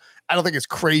 etc. I don't think it's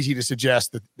crazy to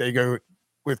suggest that they go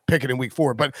with Pickett in week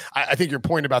 4. But I think your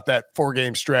point about that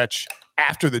 4-game stretch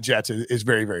after the Jets is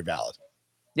very, very valid.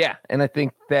 Yeah, and I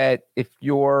think that if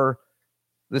you're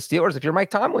the Steelers, if you're Mike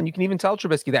Tomlin, you can even tell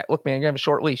Trubisky that, look, man, you're going to have a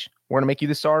short leash. We're going to make you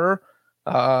the starter.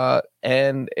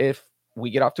 And if we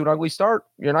get off to an ugly start,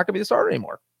 you're not going to be the starter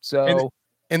anymore. So,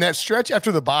 and that stretch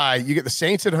after the bye, you get the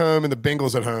Saints at home and the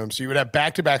Bengals at home. So you would have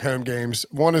back-to-back home games.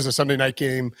 One is a Sunday night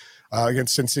game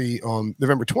against Cincy on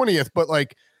November 20th. But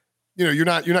you're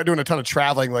not doing a ton of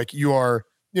traveling like you are.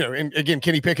 And again,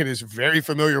 Kenny Pickett is very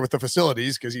familiar with the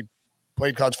facilities because he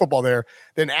played college football there.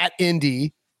 Then at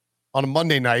Indy on a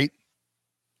Monday night.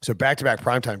 So back-to-back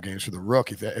primetime games for the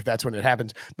Rook, if that's when it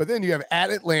happens. But then you have at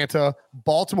Atlanta,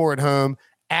 Baltimore at home,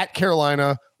 at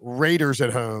Carolina, Raiders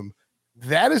at home.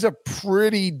 That is a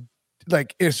pretty,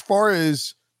 as far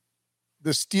as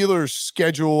the Steelers'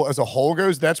 schedule as a whole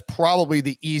goes, that's probably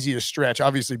the easiest stretch.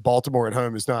 Obviously, Baltimore at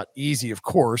home is not easy, of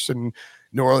course, and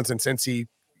New Orleans and Cincy,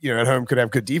 at home could have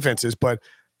good defenses. But,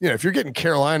 if you're getting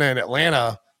Carolina and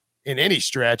Atlanta in any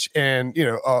stretch and,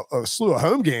 a slew of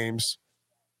home games,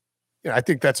 I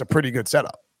think that's a pretty good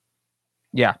setup.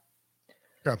 Yeah.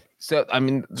 Yeah. So, I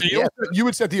mean, you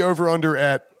would set the over-under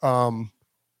at the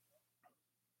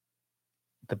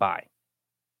bye.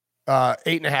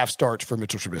 8.5 starts for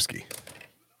Mitchell Trubisky.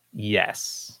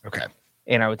 Yes. Okay.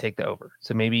 And I would take the over.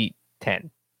 So maybe 10.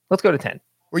 Let's go to 10.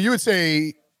 Well, you would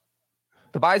say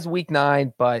the bye's week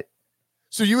 9, but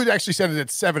so you would actually set it at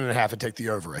 7.5 and take the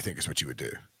over, I think is what you would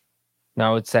do.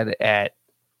 No, I would set it at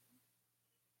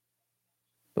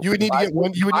you would need to get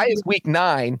one. You would need week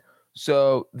 9,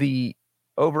 so the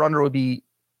over under would be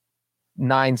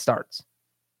 9 starts.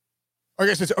 I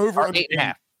guess it's over under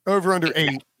 8.5. Over under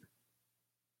 8.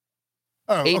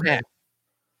 Oh, 8.5. okay.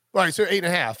 All right, so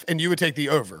 8.5, and you would take the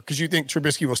over because you think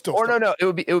Trubisky will still. Or start. no, it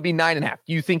would be 9.5.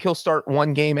 Do you think he'll start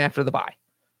one game after the bye?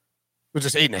 Which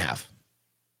is 8.5.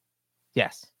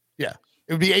 Yes. Yeah,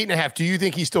 it would be 8.5. Do you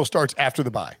think he still starts after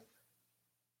the bye?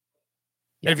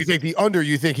 Yes. And if you take the under,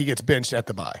 you think he gets benched at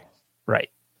the bye? Right.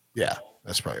 Yeah,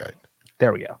 that's probably right.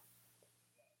 There we go.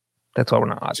 That's why we're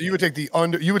not. So you would take the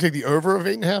under. You would take the over of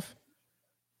 8.5.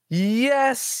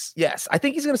 Yes. I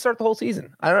think he's going to start the whole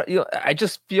season. I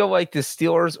just feel like the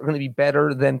Steelers are going to be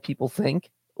better than people think,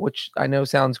 which I know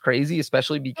sounds crazy,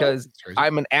 especially because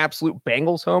I'm an absolute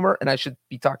Bengals homer and I should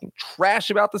be talking trash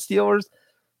about the Steelers,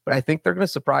 but I think they're going to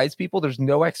surprise people. There's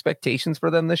no expectations for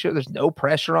them this year. There's no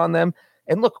pressure on them.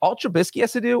 And look, all Trubisky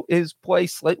has to do is play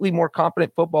slightly more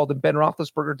competent football than Ben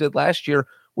Roethlisberger did last year,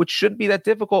 which shouldn't be that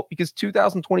difficult because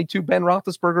 2022 Ben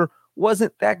Roethlisberger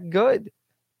wasn't that good.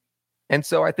 And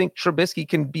so I think Trubisky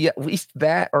can be at least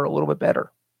that or a little bit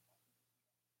better.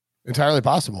 Entirely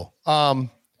possible. I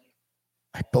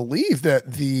believe that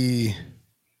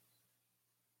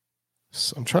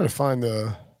I'm trying to find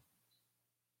the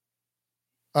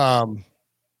I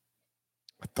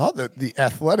thought that the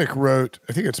Athletic wrote,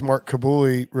 I think it's Mark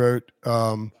Kabuli wrote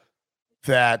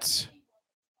that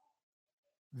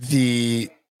the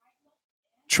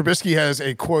Trubisky has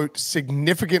a quote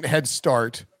significant head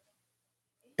start.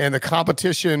 And the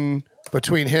competition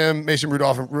between him, Mason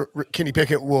Rudolph, and Kenny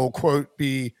Pickett will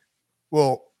be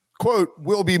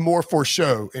more for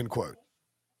show, end quote,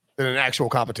 than an actual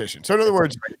competition. So in other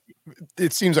words,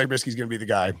 it seems like Trubisky's going to be the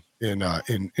guy in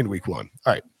week one.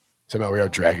 All right. So now we are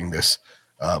dragging this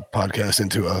podcast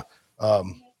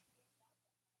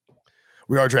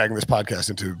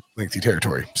into lengthy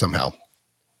territory somehow.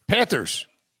 Panthers,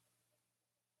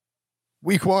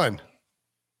 week one.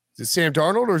 Is it Sam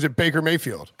Darnold or is it Baker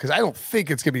Mayfield? Because I don't think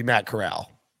it's going to be Matt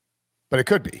Corral, but it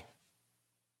could be.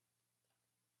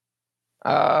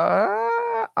 I'm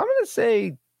going to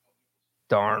say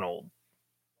Darnold.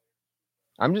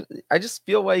 I just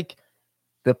feel like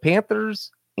the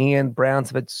Panthers and Browns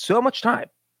have had so much time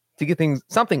to get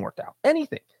something worked out.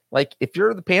 Anything. Like if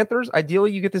you're the Panthers,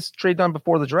 ideally you get this trade done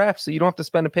before the draft, so you don't have to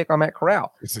spend a pick on Matt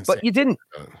Corral. But you didn't.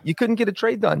 You couldn't get a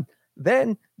trade done.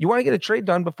 Then you want to get a trade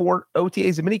done before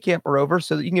OTAs and minicamp are over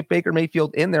so that you can get Baker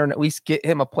Mayfield in there and at least get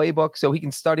him a playbook so he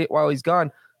can study it while he's gone.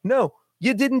 No,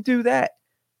 you didn't do that.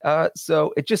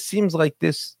 So it just seems like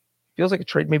this feels like a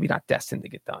trade maybe not destined to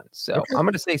get done. So okay. I'm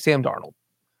going to say Sam Darnold.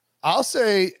 I'll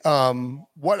say,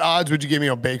 what odds would you give me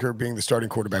on Baker being the starting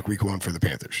quarterback week one for the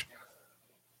Panthers?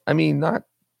 I mean, not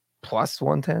plus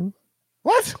 110.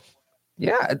 What?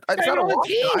 Yeah, it's not a long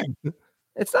shot.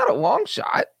 It's not a long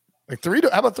shot. Like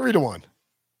how about 3-1?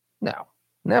 No,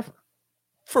 never.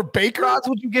 For Baker? What odds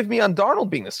would you give me on Darnold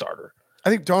being the starter? I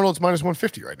think Darnold's minus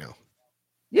 150 right now.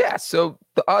 Yeah, so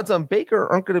the odds on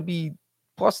Baker aren't going to be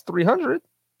plus 300.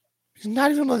 He's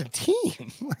not even on the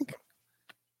team.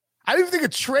 I don't even think a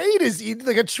trade is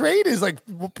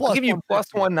plus. I'll give you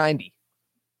plus 190.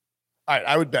 All right,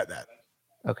 I would bet that.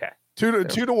 Okay.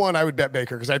 2-1, I would bet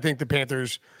Baker because I think the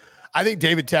Panthers. I think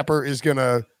David Tepper is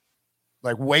gonna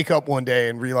wake up one day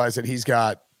and realize that he's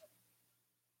got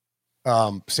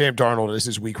Sam Darnold as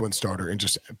his week one starter and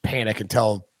just panic and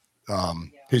tell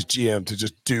his GM to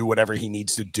just do whatever he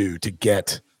needs to do to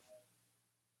get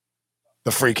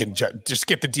the freaking just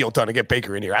get the deal done and get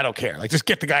Baker in here. I don't care. Just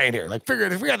get the guy in here. Figure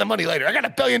it if we got the money later. I got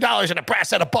 $1 billion and a brass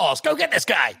set of balls. Go get this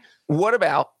guy. What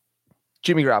about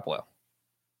Jimmy Garoppolo?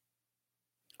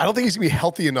 I don't think he's gonna be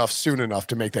healthy enough soon enough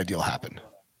to make that deal happen.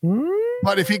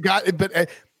 But if he got it,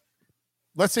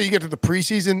 let's say you get to the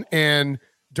preseason and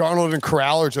Darnold and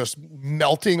Corral are just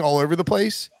melting all over the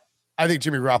place. I think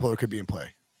Jimmy Garoppolo could be in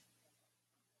play.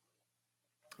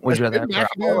 Would you rather have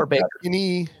Garoppolo or Baker?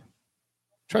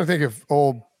 Trying to think if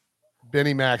old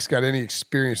Benny Max got any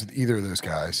experience with either of those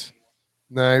guys.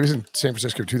 No, he was in San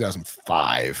Francisco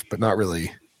 2005, but not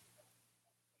really.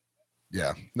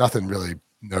 Yeah, nothing really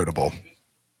notable.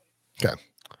 Okay.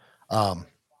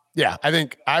 Yeah, I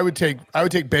think I would take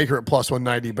Baker at plus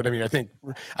 190, but I mean, I think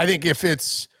if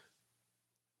it's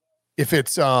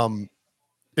based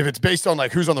on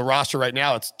who's on the roster right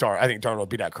now, I think Darnold will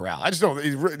beat out Corral. I just don't.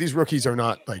 These rookies are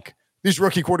not these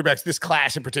rookie quarterbacks. This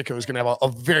class in particular is going to have a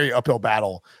very uphill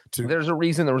battle. There's a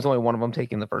reason there was only one of them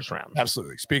taken in the first round.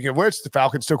 Absolutely. Speaking of which, the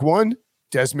Falcons took one,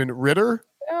 Desmond Ridder,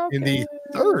 in the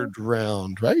third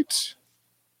round, right?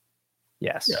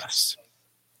 Yes.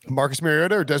 Marcus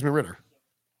Mariota or Desmond Ridder?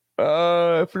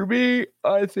 For me,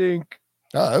 I think.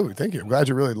 Oh, thank you. I'm glad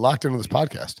you're really locked into this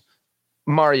podcast.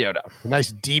 Mariota. A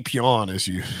nice deep yawn as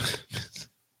you.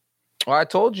 Well, I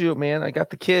told you, man. I got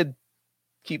the kid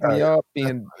keeping me up.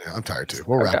 Being, I'm tired too.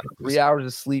 We'll I've wrap got up 3 hours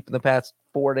of sleep in the past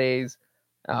 4 days.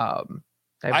 I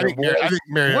think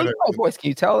Mariota. My voice, can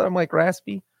you tell that I'm like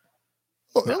raspy?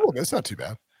 Well, it's not too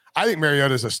bad. I think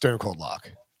Mariota is a stone cold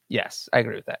lock. Yes, I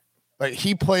agree with that. Like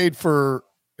he played for,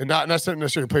 and not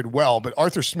necessarily played well, but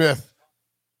Arthur Smith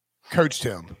coached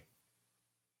him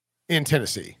in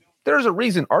Tennessee. There's a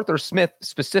reason Arthur Smith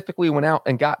specifically went out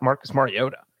and got Marcus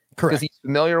Mariota. Correct. Because he's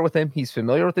familiar with him. He's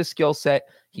familiar with his skill set.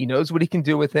 He knows what he can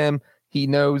do with him. He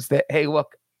knows that, hey,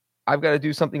 look, I've got to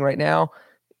do something right now.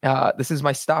 This is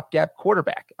my stopgap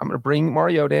quarterback. I'm going to bring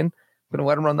Mariota in. I'm going to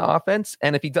let him run the offense.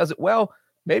 And if he does it well,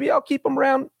 maybe I'll keep him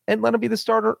around and let him be the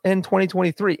starter in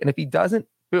 2023. And if he doesn't,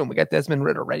 boom, we got Desmond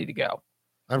Ridder ready to go.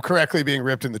 I'm correctly being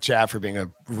ripped in the chat for being a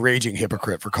raging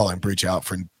hypocrite for calling Breach out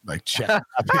for like chat.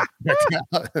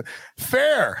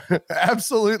 Fair.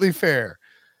 Absolutely fair.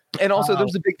 And also,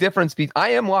 there's a big difference. I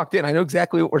am locked in. I know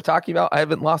exactly what we're talking about. I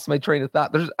haven't lost my train of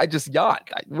thought. I just yawned.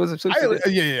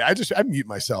 I mute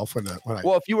myself when I.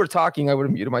 Well, if you were talking, I would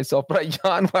have muted myself. But I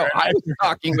yawned while I was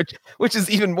talking, which is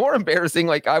even more embarrassing.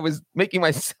 Like I was making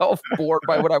myself bored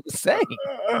by what I was saying.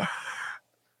 Yeah,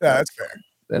 that's fair.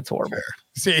 That's horrible. Fair.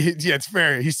 See, yeah, it's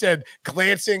fair. He said,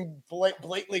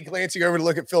 blatantly glancing over to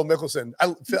look at Phil Mickelson.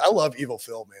 I love Evil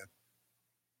Phil, man.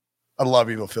 I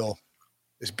love Evil Phil.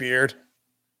 His beard.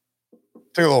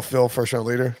 Take a little Phil, first round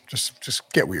leader. Just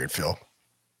get weird, Phil.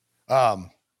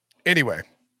 Anyway,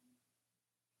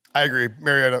 I agree.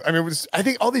 Mariota. I mean, I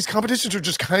think all these competitions are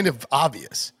just kind of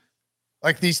obvious.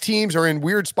 Like these teams are in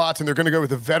weird spots and they're going to go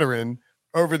with a veteran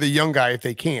over the young guy if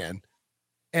they can.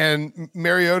 And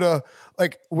Mariota,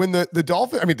 like when the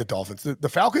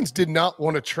Falcons did not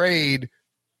want to trade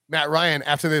Matt Ryan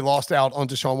after they lost out on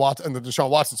Deshaun Watson and the Deshaun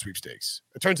Watson sweepstakes.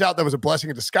 It turns out that was a blessing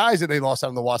in disguise that they lost out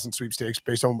on the Watson sweepstakes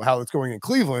based on how it's going in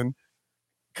Cleveland,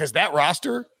 because that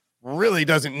roster really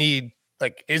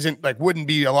wouldn't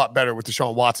be a lot better with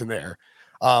Deshaun Watson there.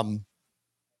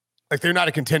 Like they're not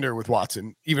a contender with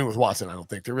Watson, even with Watson. I don't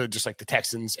think they're really just like the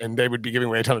Texans, and they would be giving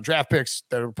away a ton of draft picks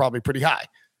that are probably pretty high.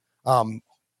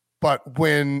 But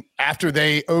after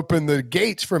they opened the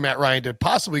gates for Matt Ryan to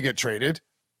possibly get traded,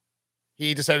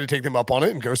 he decided to take them up on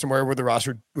it and go somewhere where the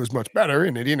roster was much better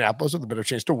in Indianapolis with a better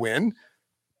chance to win.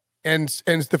 And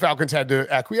the Falcons had to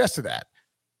acquiesce to that.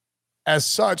 As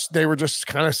such, they were just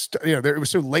kind of, it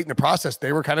was so late in the process,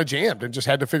 they were kind of jammed and just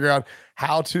had to figure out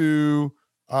how to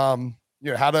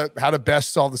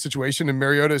best solve the situation. And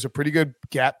Mariota is a pretty good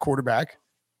gap quarterback.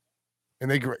 And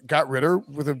they got Ridder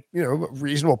with a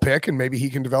reasonable pick, and maybe he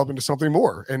can develop into something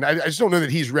more. And I just don't know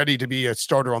that he's ready to be a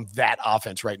starter on that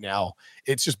offense right now.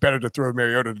 It's just better to throw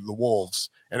Mariota to the Wolves.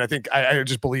 And I think I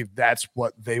just believe that's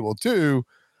what they will do.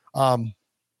 Dom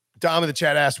in the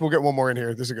chat asked, we'll get one more in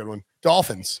here. This is a good one.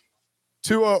 Dolphins,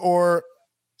 Tua or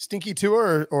Stinky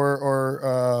Tua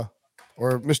or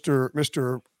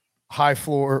Mr. High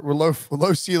floor or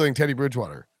low ceiling Teddy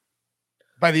Bridgewater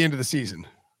by the end of the season.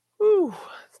 Ooh.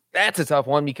 That's a tough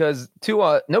one because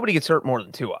Tua, nobody gets hurt more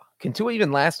than Tua. Can Tua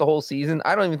even last the whole season?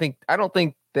 I don't think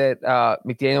that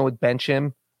McDaniel would bench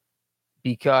him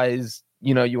because,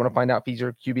 you want to find out if he's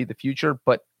your QB of the future,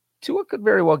 but Tua could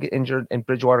very well get injured and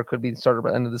Bridgewater could be the starter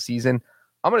by the end of the season.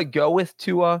 I'm going to go with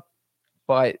Tua,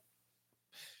 but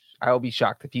I will be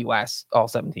shocked if he lasts all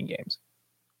 17 games.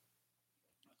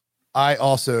 I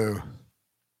also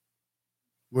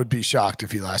would be shocked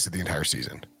if he lasted the entire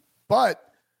season, but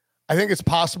I think it's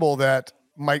possible that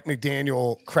Mike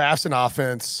McDaniel crafts an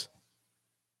offense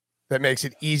that makes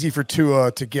it easy for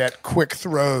Tua to get quick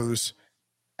throws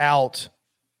out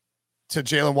to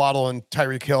Jalen Waddle and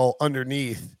Tyreek Hill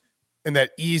underneath, and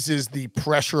that eases the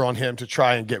pressure on him to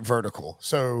try and get vertical.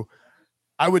 So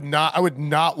I would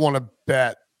not want to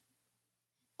bet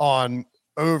on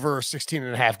over 16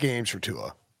 and a half games for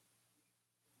Tua.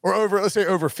 Or let's say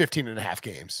over 15 and a half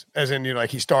games, as in,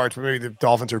 he starts, but maybe the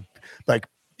Dolphins are like,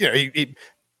 he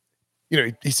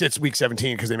sits week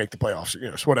 17 because they make the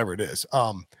playoffs, so whatever it is.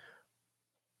 I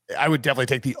would definitely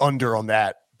take the under on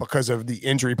that because of the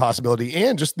injury possibility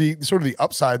and just the sort of the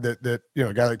upside that a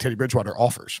guy like Teddy Bridgewater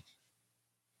offers,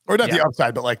 or not the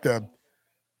upside, but like the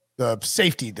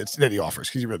safety that he offers,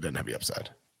 because he really doesn't have the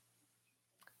upside.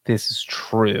 This is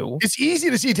true. It's easy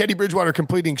to see Teddy Bridgewater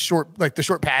completing the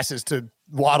short passes to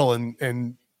Waddle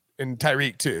and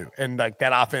Tyreek too, and like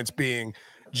that offense being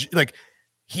like.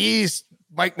 He's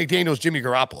Mike McDaniel's Jimmy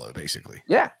Garoppolo, basically.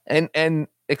 Yeah, and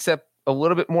except a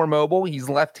little bit more mobile. He's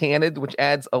left-handed, which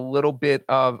adds a little bit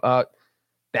of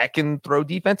that can throw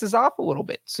defenses off a little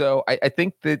bit. So I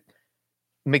think that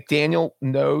McDaniel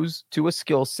knows Tua's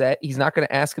skill set. He's not going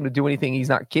to ask him to do anything he's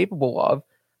not capable of.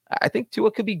 I think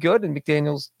Tua could be good in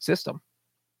McDaniel's system.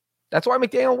 That's why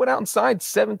McDaniel went out and signed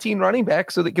 17 running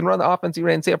backs so they can run the offense he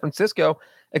ran in San Francisco,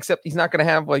 except he's not going to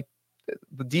have like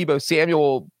the Deebo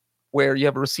Samuel where you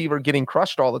have a receiver getting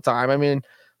crushed all the time. I mean,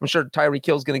 I'm sure Tyreek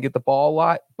Hill's going to get the ball a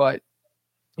lot, but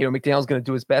McDaniel's going to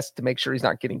do his best to make sure he's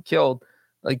not getting killed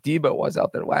like Deebo was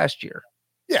out there last year.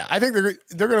 Yeah, I think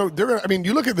they're gonna. I mean,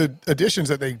 you look at the additions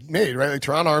that they made, right? Like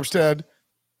Teron Armstead,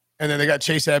 and then they got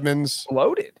Chase Edmonds.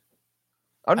 Loaded,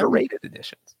 underrated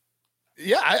additions.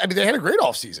 Yeah, I mean, they had a great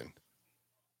offseason.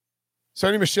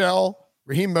 Sony Michel,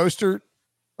 Raheem Mostert,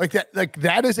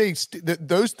 that is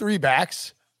those three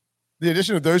backs, the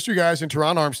addition of those three guys and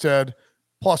Teron Armstead,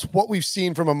 plus what we've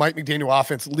seen from a Mike McDaniel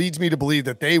offense leads me to believe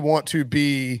that they want to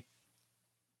be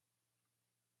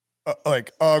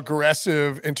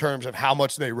aggressive in terms of how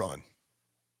much they run.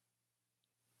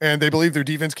 And they believe their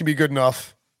defense can be good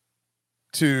enough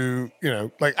to,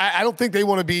 I don't think they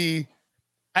want to be,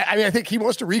 I think he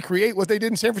wants to recreate what they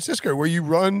did in San Francisco, where you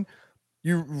run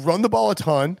the ball a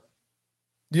ton.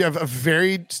 You have a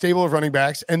very stable of running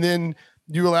backs, and then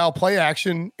you allow play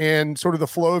action and sort of the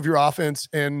flow of your offense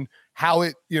and how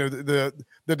it, the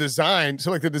design.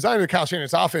 So like the design of Kyle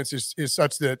Shanahan's offense is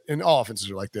such that, and all offenses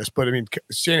are like this, but I mean,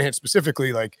 Shanahan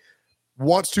specifically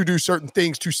wants to do certain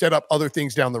things to set up other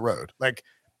things down the road. Like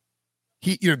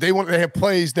they have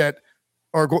plays that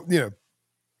are,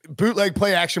 bootleg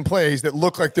play action plays that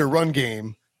look like their run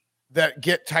game that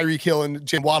get Tyreek Hill and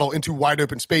Jaylen Waddle into wide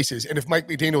open spaces. And if Mike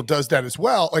McDaniel does that as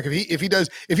well, like if he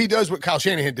does what Kyle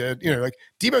Shanahan did, like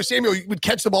Deebo Samuel would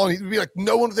catch the ball and he would be like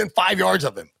no one within 5 yards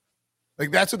of him.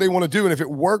 Like that's what they want to do. And if it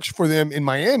works for them in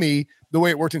Miami, the way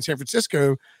it worked in San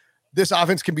Francisco, this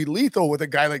offense can be lethal with a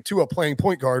guy like Tua playing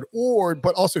point guard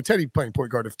but also Teddy playing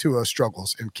point guard if Tua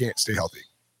struggles and can't stay healthy.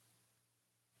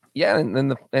 Yeah,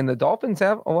 and the Dolphins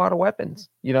have a lot of weapons.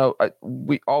 We talked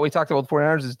about the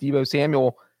 49ers is Deebo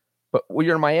Samuel, but when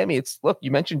you're in Miami,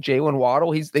 you mentioned Jaylen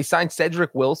Waddle. They signed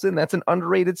Cedric Wilson. That's an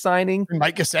underrated signing.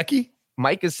 Mike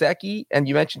Gesicki, and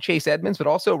you mentioned Chase Edmonds, but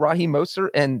also Raheem Mostert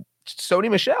and Sony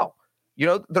Michel.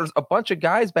 There's a bunch of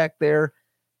guys back there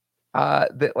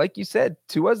that, like you said,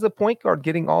 Tua's the point guard.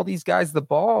 Getting all these guys the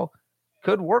ball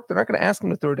could work. They're not going to ask them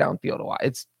to throw downfield a lot.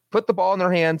 It's put the ball in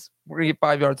their hands. We're going to get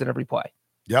 5 yards in every play.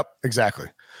 Yep, exactly.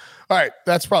 All right,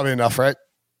 that's probably enough, right?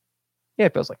 Yeah,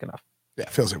 it feels like enough. Yeah, it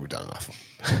feels like we've done enough.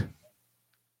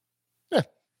 Yeah,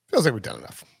 feels like we've done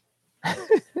enough.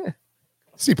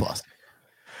 C+.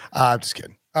 I'm just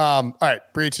kidding. All right,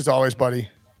 Breech, as always, buddy.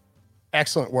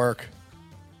 Excellent work.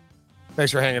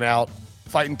 Thanks for hanging out,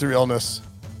 fighting through illness.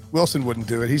 Wilson wouldn't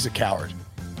do it. He's a coward.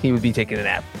 He would be taking a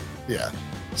nap. Yeah,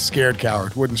 scared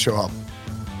coward. Wouldn't show up.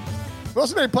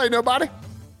 Wilson ain't played nobody.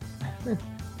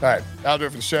 All right, that'll do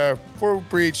it for the show. For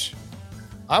Breech,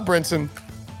 I'm Brinson.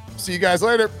 See you guys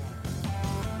later.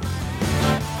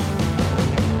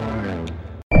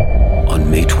 On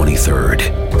May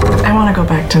 23rd. I want to go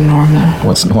back to normal.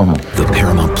 What's normal? The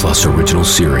Paramount Plus original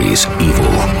series, Evil,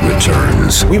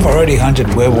 returns. We've already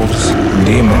hunted werewolves,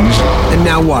 demons. And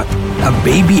now what? A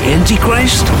baby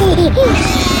Antichrist?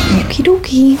 Okie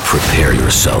dokie. Prepare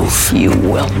yourself. You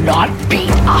will not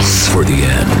beat us. For the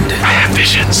end. I have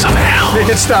visions of hell. Make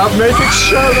it stop. Make it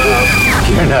shut up.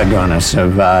 You're not gonna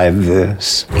survive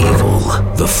this. Evil,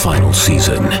 the final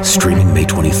season. Streaming May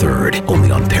 23rd. Only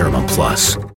on Paramount Plus.